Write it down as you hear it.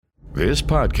This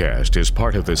podcast is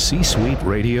part of the C-Suite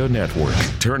Radio Network,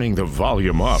 turning the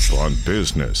volume up on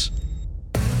business.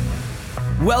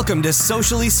 Welcome to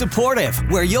Socially Supportive,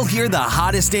 where you'll hear the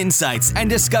hottest insights and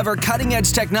discover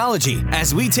cutting-edge technology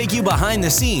as we take you behind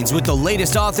the scenes with the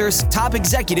latest authors, top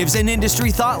executives, and industry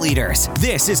thought leaders.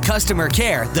 This is Customer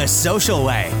Care the Social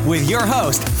Way with your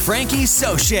host, Frankie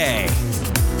Soche.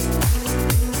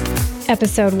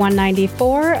 Episode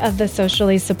 194 of the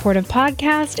Socially Supportive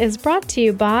Podcast is brought to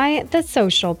you by The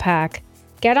Social Pack.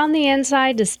 Get on the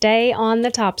inside to stay on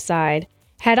the top side.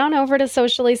 Head on over to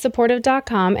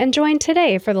sociallysupportive.com and join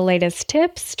today for the latest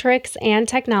tips, tricks, and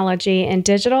technology in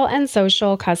digital and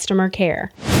social customer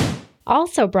care.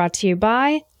 Also brought to you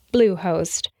by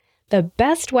Bluehost. The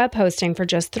best web hosting for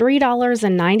just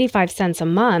 $3.95 a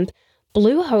month,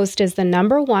 Bluehost is the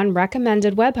 #1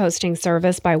 recommended web hosting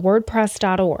service by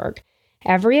WordPress.org.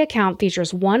 Every account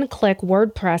features one-click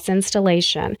WordPress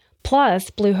installation. Plus,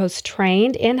 Bluehost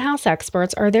trained in-house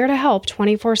experts are there to help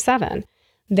 24/7.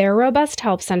 Their robust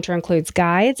help center includes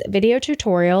guides, video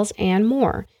tutorials, and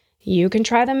more. You can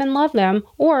try them and love them,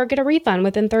 or get a refund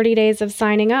within 30 days of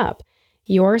signing up.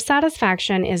 Your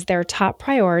satisfaction is their top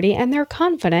priority, and they're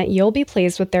confident you'll be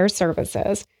pleased with their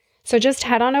services. So just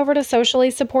head on over to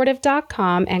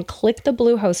sociallysupportive.com and click the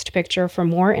Bluehost picture for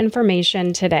more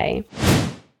information today.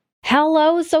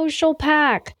 Hello, Social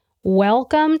Pack!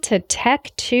 Welcome to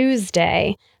Tech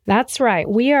Tuesday. That's right,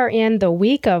 we are in the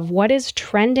week of what is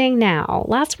trending now.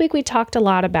 Last week we talked a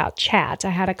lot about chat. I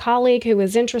had a colleague who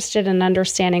was interested in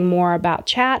understanding more about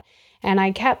chat, and I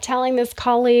kept telling this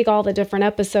colleague all the different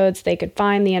episodes they could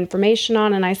find the information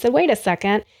on, and I said, wait a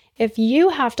second, if you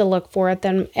have to look for it,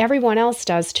 then everyone else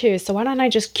does too, so why don't I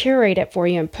just curate it for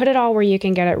you and put it all where you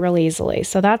can get it real easily?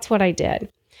 So that's what I did.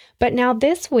 But now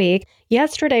this week,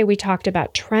 yesterday we talked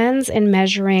about trends in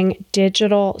measuring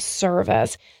digital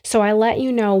service. So I let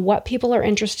you know what people are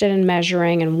interested in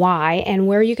measuring and why, and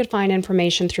where you could find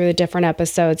information through the different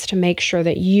episodes to make sure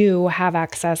that you have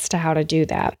access to how to do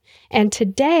that. And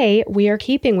today we are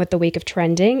keeping with the week of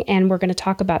trending, and we're going to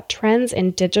talk about trends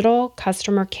in digital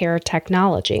customer care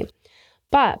technology.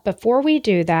 But before we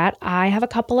do that, I have a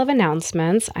couple of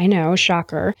announcements. I know,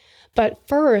 shocker. But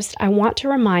first, I want to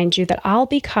remind you that I'll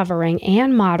be covering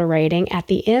and moderating at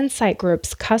the Insight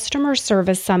Group's Customer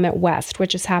Service Summit West,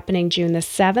 which is happening June the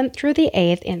 7th through the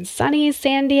 8th in sunny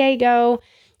San Diego.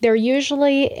 They're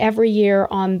usually every year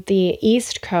on the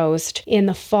East Coast in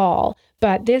the fall.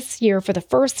 But this year, for the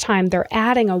first time, they're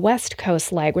adding a West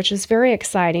Coast leg, which is very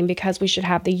exciting because we should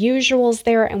have the usuals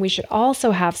there, and we should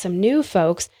also have some new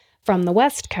folks from the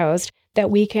West Coast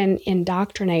that we can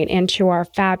indoctrinate into our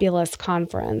fabulous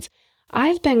conference.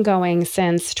 I've been going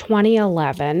since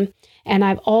 2011, and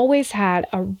I've always had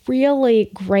a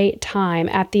really great time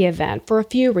at the event for a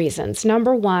few reasons.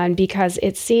 Number one, because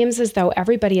it seems as though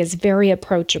everybody is very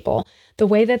approachable. The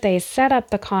way that they set up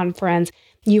the conference,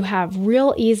 you have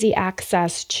real easy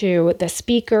access to the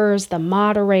speakers, the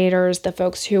moderators, the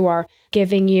folks who are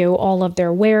giving you all of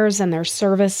their wares and their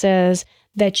services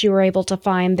that you are able to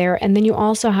find there. And then you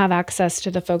also have access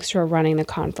to the folks who are running the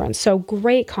conference. So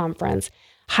great conference.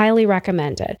 Highly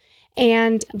recommended.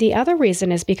 And the other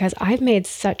reason is because I've made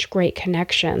such great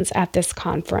connections at this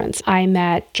conference. I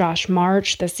met Josh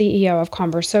March, the CEO of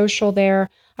Conversocial there.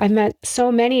 I've met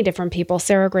so many different people.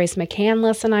 Sarah Grace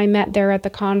McCandless and I met there at the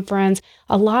conference.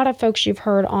 A lot of folks you've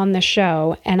heard on the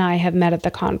show and I have met at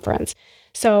the conference.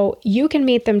 So you can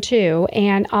meet them too,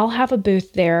 and I'll have a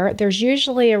booth there. There's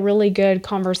usually a really good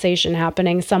conversation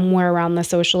happening somewhere around the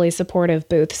Socially Supportive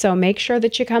booth. So make sure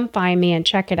that you come find me and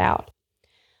check it out.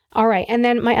 All right, and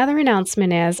then my other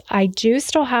announcement is I do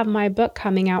still have my book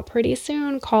coming out pretty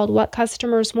soon called What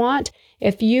Customers Want.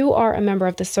 If you are a member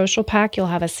of the Social Pack, you'll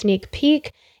have a sneak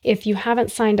peek. If you haven't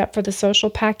signed up for the Social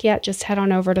Pack yet, just head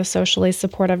on over to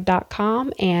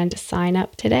sociallysupportive.com and sign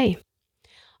up today.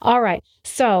 All right,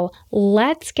 so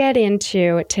let's get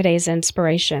into today's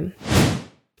inspiration.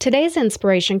 Today's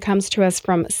inspiration comes to us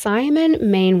from Simon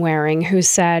Mainwaring, who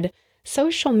said,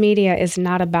 social media is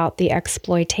not about the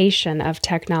exploitation of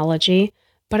technology,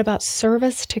 but about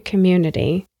service to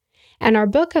community. And our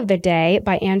book of the day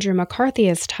by Andrew McCarthy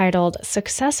is titled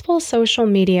Successful Social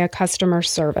Media Customer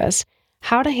Service: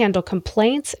 How to Handle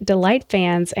Complaints, Delight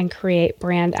Fans, and Create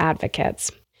Brand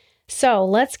Advocates. So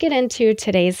let's get into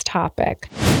today's topic.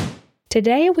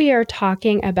 Today we are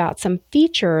talking about some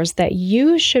features that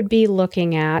you should be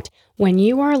looking at when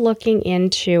you are looking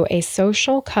into a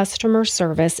social customer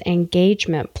service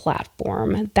engagement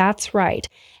platform. That's right.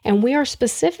 And we are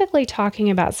specifically talking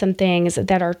about some things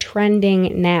that are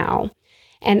trending now.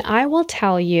 And I will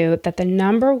tell you that the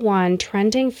number one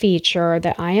trending feature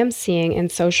that I am seeing in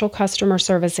social customer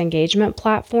service engagement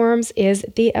platforms is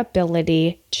the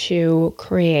ability to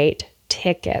create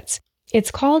tickets.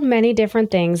 It's called many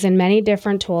different things in many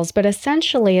different tools, but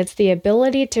essentially it's the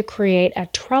ability to create a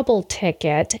trouble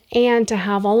ticket and to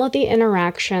have all of the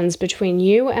interactions between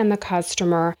you and the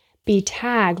customer be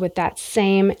tagged with that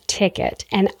same ticket.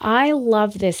 And I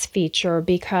love this feature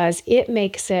because it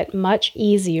makes it much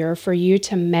easier for you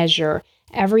to measure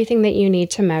everything that you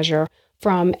need to measure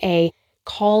from a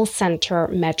call center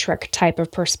metric type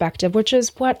of perspective, which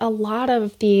is what a lot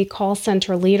of the call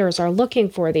center leaders are looking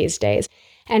for these days.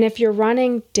 And if you're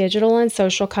running digital and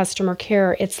social customer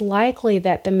care, it's likely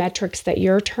that the metrics that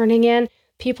you're turning in,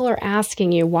 people are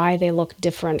asking you why they look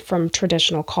different from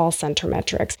traditional call center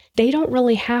metrics. They don't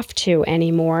really have to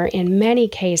anymore in many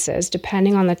cases,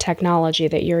 depending on the technology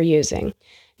that you're using.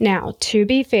 Now, to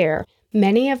be fair,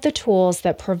 many of the tools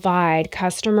that provide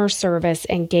customer service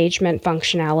engagement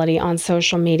functionality on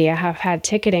social media have had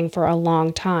ticketing for a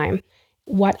long time.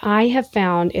 What I have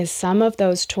found is some of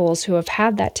those tools who have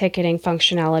had that ticketing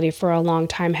functionality for a long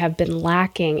time have been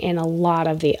lacking in a lot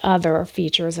of the other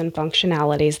features and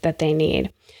functionalities that they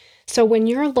need. So when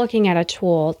you're looking at a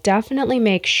tool, definitely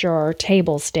make sure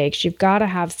table stakes, you've got to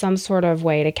have some sort of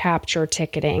way to capture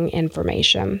ticketing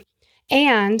information.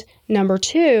 And number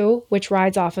two, which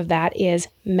rides off of that, is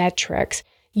metrics.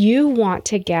 You want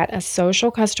to get a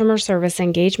social customer service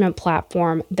engagement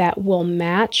platform that will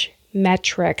match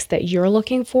metrics that you're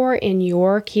looking for in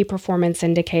your key performance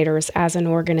indicators as an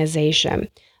organization.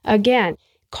 Again,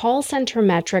 call center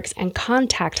metrics and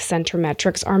contact center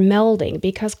metrics are melding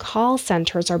because call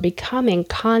centers are becoming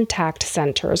contact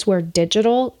centers where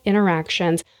digital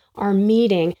interactions are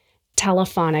meeting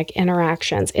telephonic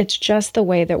interactions. It's just the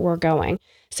way that we're going.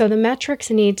 So the metrics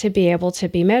need to be able to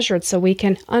be measured so we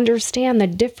can understand the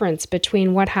difference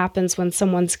between what happens when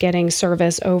someone's getting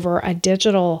service over a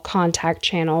digital contact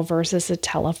channel versus a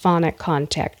telephonic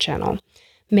contact channel.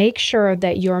 Make sure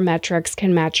that your metrics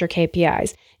can match your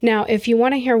KPIs. Now, if you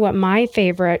want to hear what my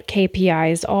favorite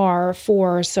KPIs are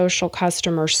for social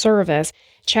customer service,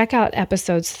 check out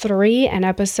episodes 3 and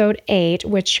episode 8,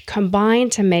 which combine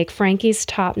to make Frankie's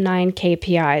top 9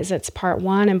 KPIs. It's part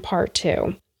 1 and part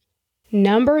 2.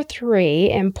 Number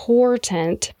 3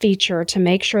 important feature to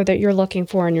make sure that you're looking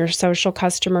for in your social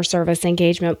customer service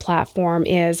engagement platform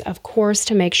is, of course,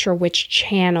 to make sure which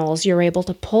channels you're able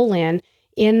to pull in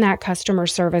that customer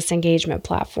service engagement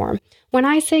platform. When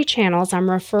I say channels,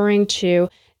 I'm referring to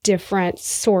different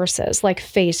sources like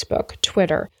Facebook,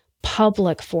 Twitter,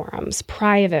 public forums,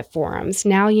 private forums.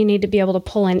 Now you need to be able to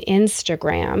pull in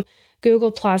Instagram.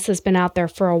 Google Plus has been out there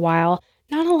for a while.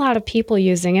 Not a lot of people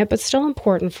using it, but still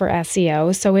important for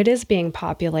SEO, so it is being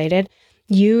populated.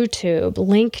 YouTube,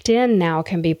 LinkedIn now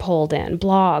can be pulled in,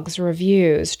 blogs,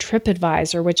 reviews,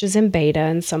 TripAdvisor, which is in beta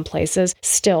in some places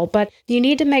still, but you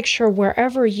need to make sure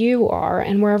wherever you are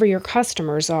and wherever your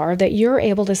customers are that you're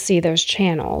able to see those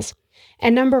channels.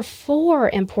 And number 4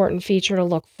 important feature to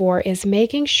look for is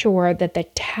making sure that the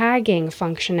tagging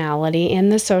functionality in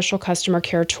the social customer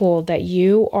care tool that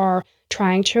you are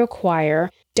trying to acquire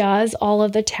does all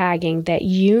of the tagging that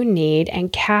you need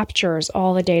and captures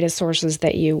all the data sources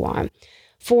that you want.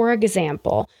 For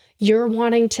example, you're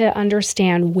wanting to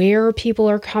understand where people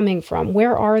are coming from.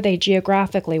 Where are they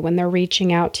geographically when they're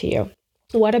reaching out to you?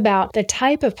 What about the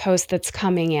type of post that's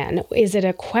coming in? Is it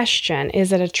a question?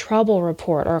 Is it a trouble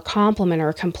report or a compliment or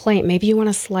a complaint? Maybe you want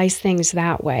to slice things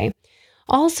that way.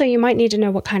 Also, you might need to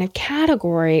know what kind of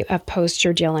category of posts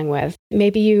you're dealing with.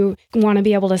 Maybe you want to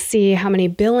be able to see how many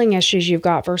billing issues you've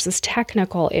got versus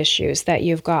technical issues that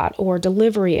you've got or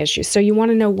delivery issues. So you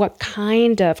want to know what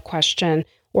kind of question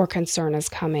or concern is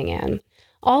coming in.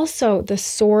 Also, the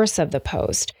source of the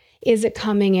post. Is it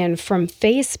coming in from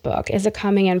Facebook? Is it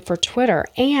coming in for Twitter?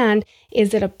 And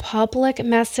is it a public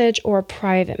message or a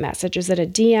private message? Is it a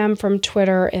DM from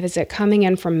Twitter? Is it coming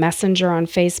in from Messenger on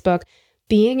Facebook?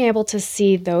 Being able to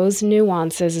see those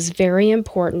nuances is very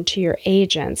important to your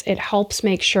agents. It helps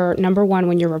make sure, number one,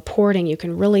 when you're reporting, you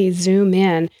can really zoom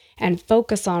in and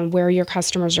focus on where your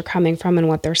customers are coming from and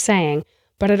what they're saying.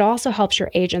 But it also helps your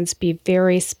agents be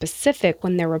very specific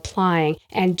when they're replying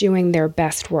and doing their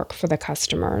best work for the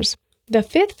customers. The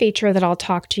 5th feature that I'll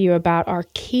talk to you about are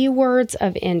keywords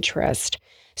of interest.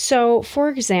 So, for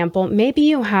example, maybe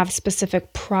you have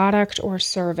specific product or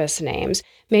service names.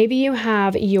 Maybe you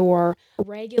have your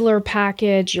regular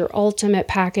package, your ultimate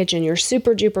package, and your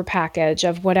super duper package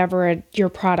of whatever your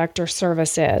product or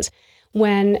service is.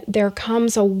 when there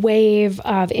comes a wave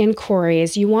of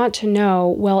inquiries, you want to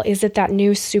know, well, is it that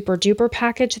new super duper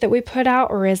package that we put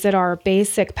out, or is it our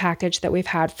basic package that we've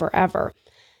had forever?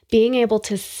 Being able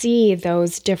to see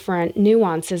those different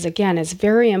nuances, again, is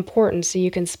very important so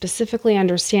you can specifically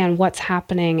understand what's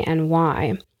happening and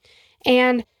why.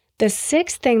 And the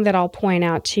sixth thing that I'll point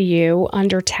out to you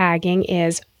under tagging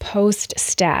is post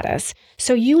status.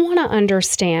 So you want to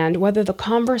understand whether the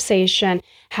conversation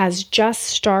has just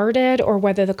started or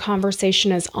whether the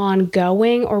conversation is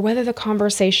ongoing or whether the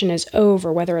conversation is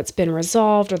over, whether it's been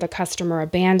resolved or the customer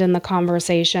abandoned the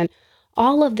conversation.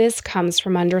 All of this comes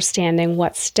from understanding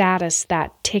what status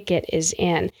that ticket is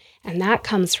in. And that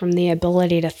comes from the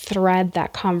ability to thread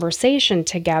that conversation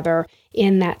together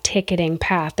in that ticketing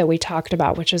path that we talked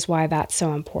about, which is why that's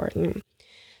so important.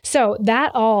 So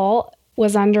that all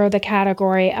was under the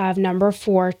category of number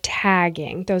 4,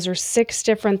 tagging. Those are 6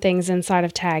 different things inside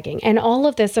of tagging. And all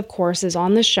of this, of course, is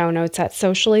on the show notes at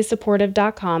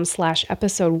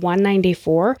sociallysupportive.com/episode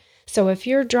 194. So if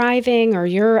you're driving or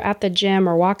you're at the gym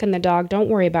or walking the dog, don't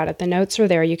worry about it. The notes are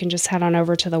there. You can just head on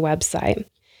over to the website.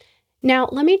 Now,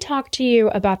 let me talk to you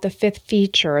about the 5th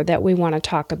feature that we want to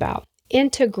talk about,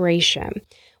 integration.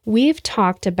 We've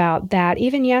talked about that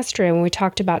even yesterday when we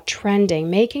talked about trending,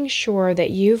 making sure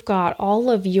that you've got all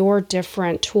of your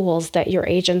different tools that your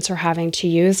agents are having to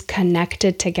use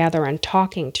connected together and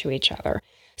talking to each other.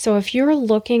 So if you're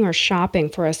looking or shopping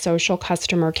for a social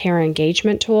customer care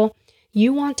engagement tool,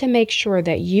 you want to make sure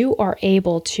that you are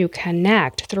able to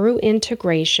connect through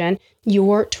integration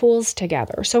your tools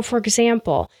together. So for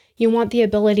example, you want the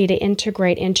ability to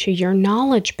integrate into your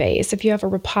knowledge base. If you have a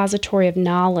repository of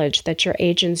knowledge that your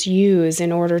agents use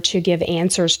in order to give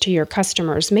answers to your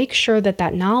customers, make sure that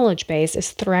that knowledge base is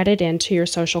threaded into your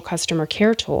social customer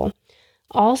care tool.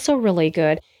 Also really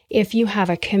good, if you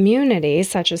have a community,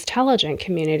 such as Telligent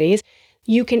communities,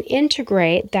 you can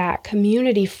integrate that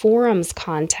community forums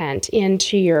content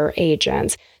into your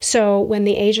agents. So when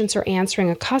the agents are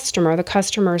answering a customer, the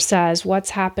customer says,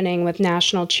 what's happening with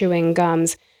National Chewing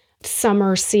Gum's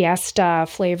summer siesta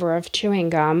flavor of chewing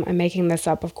gum? I'm making this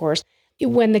up, of course.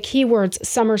 When the keywords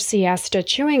summer siesta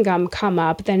chewing gum come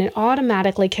up, then it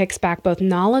automatically kicks back both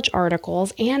knowledge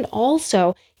articles and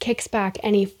also kicks back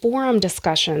any forum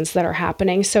discussions that are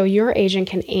happening. So your agent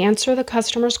can answer the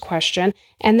customer's question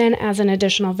and then as an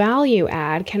additional value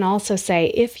add can also say,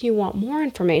 if you want more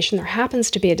information, there happens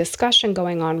to be a discussion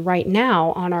going on right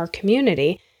now on our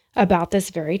community about this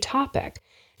very topic.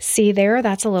 See there,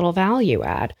 that's a little value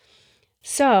add.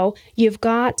 So you've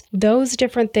got those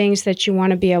different things that you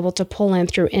want to be able to pull in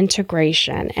through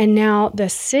integration. And now the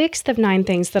 6th of 9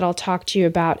 things that I'll talk to you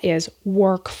about is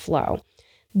workflow.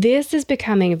 This is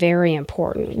becoming very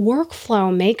important.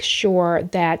 Workflow makes sure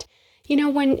that,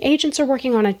 when agents are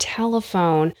working on a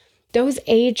telephone, those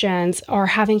agents are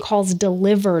having calls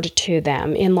delivered to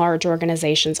them in large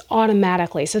organizations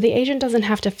automatically. So the agent doesn't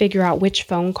have to figure out which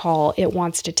phone call it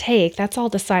wants to take. That's all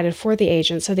decided for the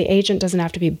agent. So the agent doesn't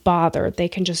have to be bothered. They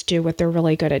can just do what they're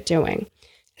really good at doing.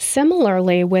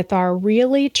 Similarly, with our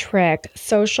Really Trick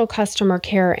social customer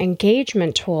care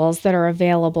engagement tools that are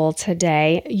available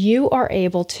today, you are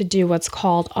able to do what's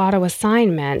called auto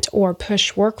assignment or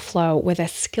push workflow with a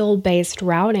skill-based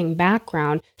routing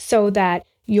background so that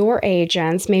your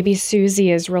agents, maybe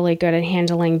Susie is really good at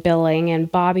handling billing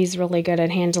and Bobby's really good at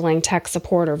handling tech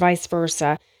support or vice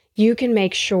versa. You can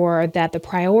make sure that the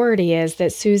priority is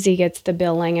that Susie gets the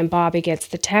billing and Bobby gets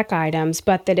the tech items,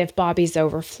 but that if Bobby's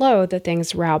overflow, the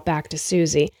things route back to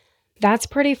Susie. That's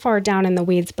pretty far down in the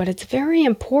weeds, but it's very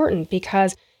important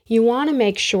because you want to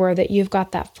make sure that you've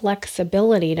got that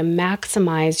flexibility to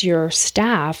maximize your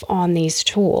staff on these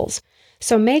tools.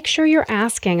 So make sure you're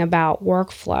asking about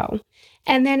workflow.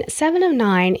 And then 7 of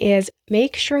 9 is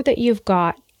make sure that you've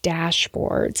got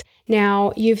dashboards.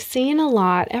 Now, you've seen a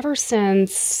lot ever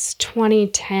since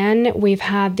 2010. We've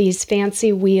had these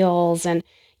fancy wheels and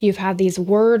you've had these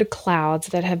word clouds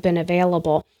that have been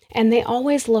available, and they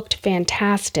always looked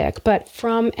fantastic. But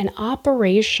from an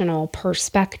operational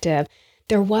perspective,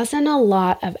 there wasn't a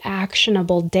lot of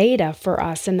actionable data for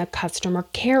us in the customer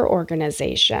care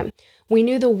organization. We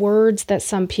knew the words that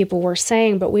some people were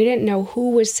saying, but we didn't know who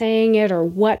was saying it or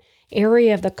what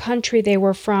area of the country they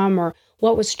were from or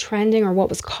what was trending or what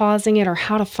was causing it or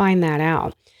how to find that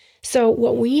out. So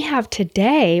what we have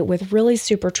today with Really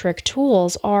Super Trick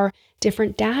tools are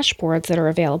different dashboards that are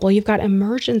available. You've got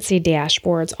emergency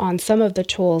dashboards on some of the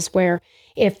tools where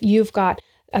if you've got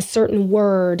a certain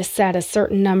word said a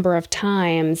certain number of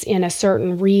times in a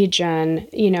certain region,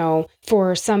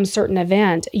 for some certain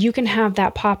event, you can have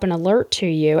that pop an alert to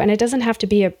you. And it doesn't have to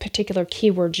be a particular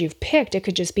keyword you've picked. It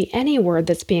could just be any word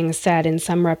that's being said in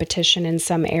some repetition in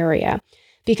some area,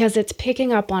 because it's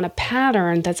picking up on a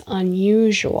pattern that's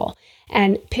unusual.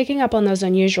 And picking up on those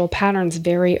unusual patterns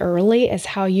very early is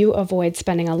how you avoid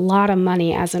spending a lot of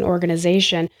money as an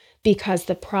organization, because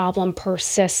the problem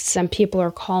persists and people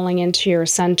are calling into your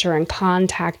center and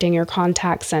contacting your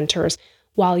contact centers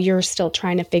while you're still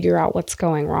trying to figure out what's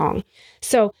going wrong.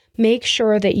 So make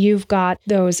sure that you've got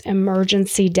those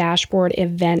emergency dashboard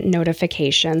event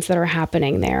notifications that are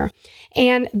happening there.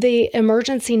 And the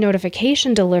emergency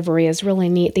notification delivery is really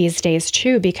neat these days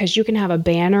too, because you can have a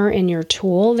banner in your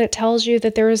tool that tells you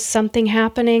that there is something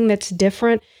happening that's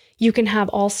different. You can have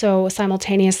also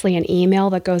simultaneously an email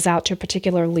that goes out to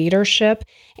particular leadership.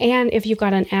 And if you've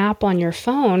got an app on your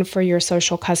phone for your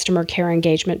social customer care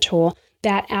engagement tool,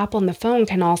 that app on the phone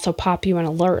can also pop you an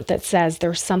alert that says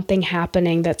there's something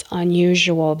happening that's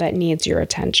unusual that needs your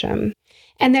attention.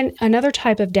 And then another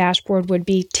type of dashboard would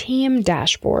be team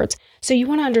dashboards. So you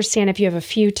want to understand if you have a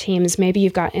few teams, maybe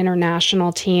you've got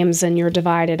international teams and you're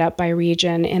divided up by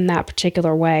region in that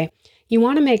particular way. You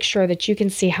want to make sure that you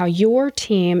can see how your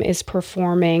team is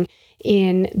performing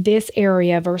in this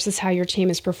area versus how your team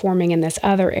is performing in this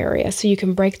other area. So you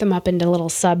can break them up into little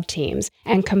sub-teams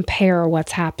and compare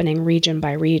what's happening region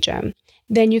by region.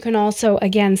 Then you can also,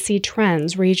 again, see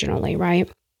trends regionally, right?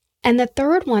 And the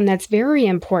third one that's very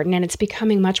important, and it's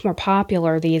becoming much more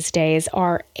popular these days,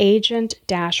 are agent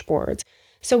dashboards.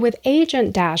 So with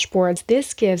agent dashboards,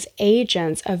 this gives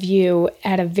agents a view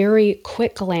at a very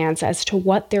quick glance as to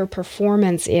what their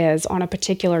performance is on a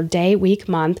particular day, week,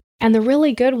 month. And the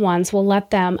really good ones will let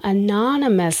them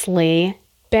anonymously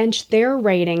bench their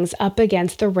ratings up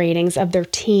against the ratings of their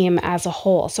team as a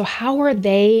whole. So how are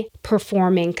they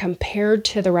performing compared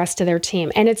to the rest of their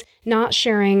team? And it's not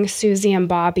sharing Susie and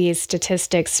Bobby's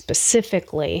statistics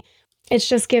specifically. It's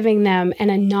just giving them an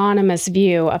anonymous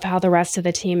view of how the rest of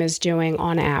the team is doing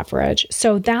on average.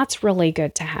 So that's really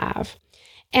good to have.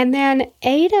 And then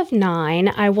 8 of 9,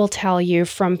 I will tell you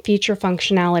from feature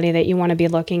functionality that you want to be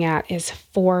looking at is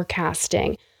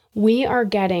forecasting. We are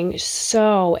getting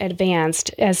so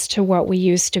advanced as to what we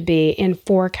used to be in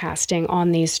forecasting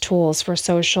on these tools for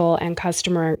social and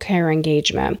customer care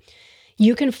engagement.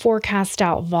 You can forecast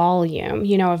out volume.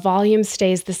 If volume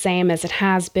stays the same as it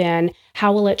has been,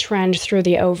 how will it trend through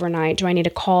the overnight? Do I need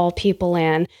to call people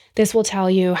in? This will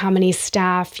tell you how many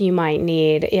staff you might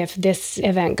need if this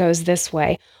event goes this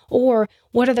way. Or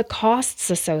what are the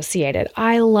costs associated?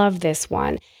 I love this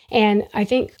one. And I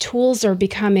think tools are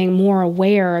becoming more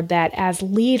aware that as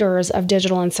leaders of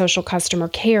digital and social customer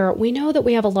care, we know that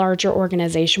we have a larger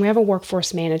organization. We have a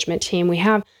workforce management team. We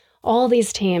have all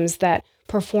these teams that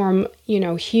perform,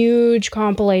 huge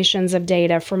compilations of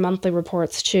data for monthly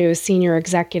reports to senior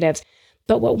executives.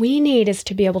 But what we need is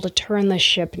to be able to turn the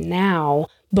ship now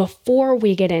before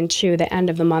we get into the end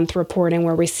of the month reporting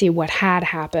where we see what had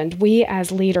happened. We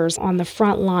as leaders on the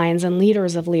front lines and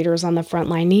leaders of leaders on the front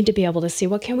line need to be able to see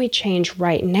what can we change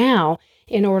right now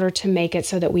in order to make it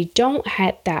so that we don't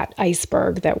hit that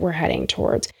iceberg that we're heading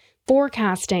towards.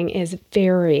 Forecasting is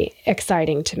very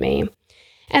exciting to me.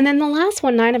 And then the last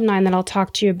one, 9 of 9, that I'll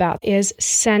talk to you about is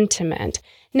sentiment.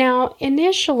 Now,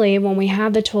 initially, when we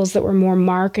had the tools that were more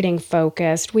marketing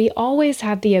focused, we always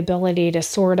had the ability to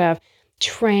sort of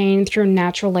train through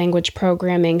natural language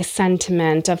programming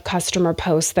sentiment of customer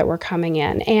posts that were coming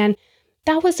in. And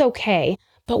that was okay.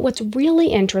 But what's really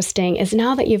interesting is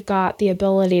now that you've got the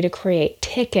ability to create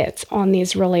tickets on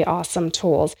these really awesome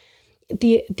tools,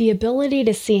 the ability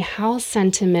to see how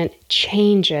sentiment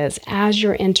changes as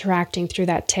you're interacting through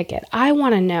that ticket. I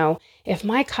want to know if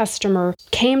my customer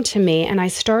came to me and I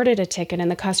started a ticket and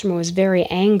the customer was very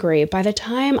angry, by the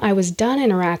time I was done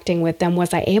interacting with them,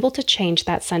 was I able to change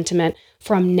that sentiment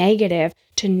from negative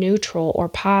to neutral or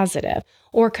positive?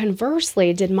 Or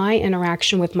conversely, did my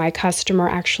interaction with my customer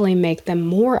actually make them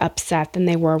more upset than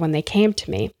they were when they came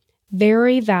to me?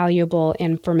 Very valuable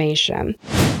information.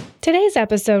 Today's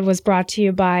episode was brought to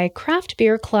you by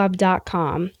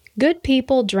craftbeerclub.com. Good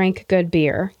people drink good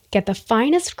beer. Get the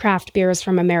finest craft beers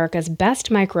from America's best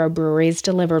microbreweries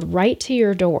delivered right to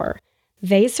your door.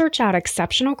 They search out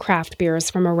exceptional craft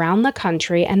beers from around the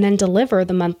country and then deliver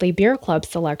the monthly beer club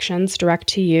selections direct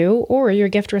to you or your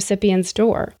gift recipient's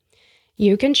door.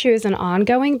 You can choose an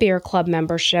ongoing beer club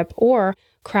membership or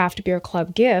craft beer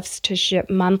club gifts to ship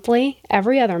monthly,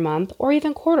 every other month, or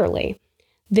even quarterly.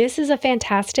 This is a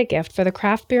fantastic gift for the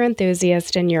craft beer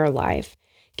enthusiast in your life.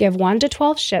 Give 1 to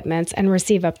 12 shipments and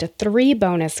receive up to 3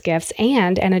 bonus gifts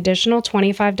and an additional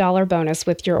 $25 bonus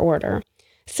with your order.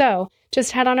 So,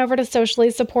 just head on over to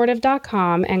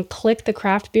sociallysupportive.com and click the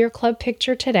Craft Beer Club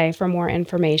picture today for more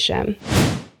information.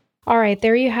 All right,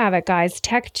 there you have it, guys.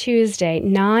 Tech Tuesday,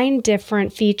 9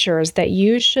 different features that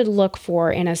you should look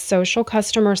for in a social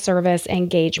customer service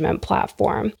engagement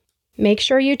platform. Make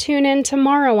sure you tune in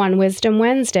tomorrow on Wisdom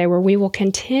Wednesday, where we will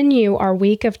continue our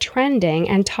week of trending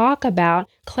and talk about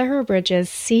Clara Bridge's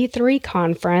C3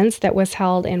 conference that was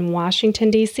held in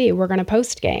Washington, D.C. We're going to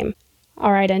post-game.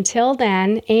 All right, until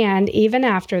then, and even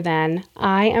after then,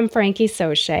 I am Frankie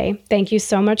Soche. Thank you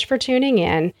so much for tuning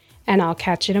in, and I'll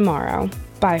catch you tomorrow.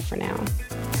 Bye for now.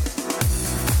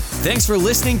 Thanks for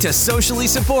listening to Socially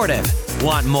Supportive.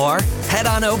 Want more? Head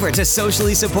on over to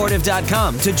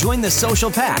sociallysupportive.com to join the Social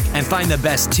Pack and find the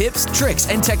best tips, tricks,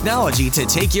 and technology to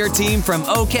take your team from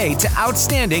okay to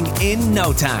outstanding in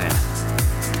no time.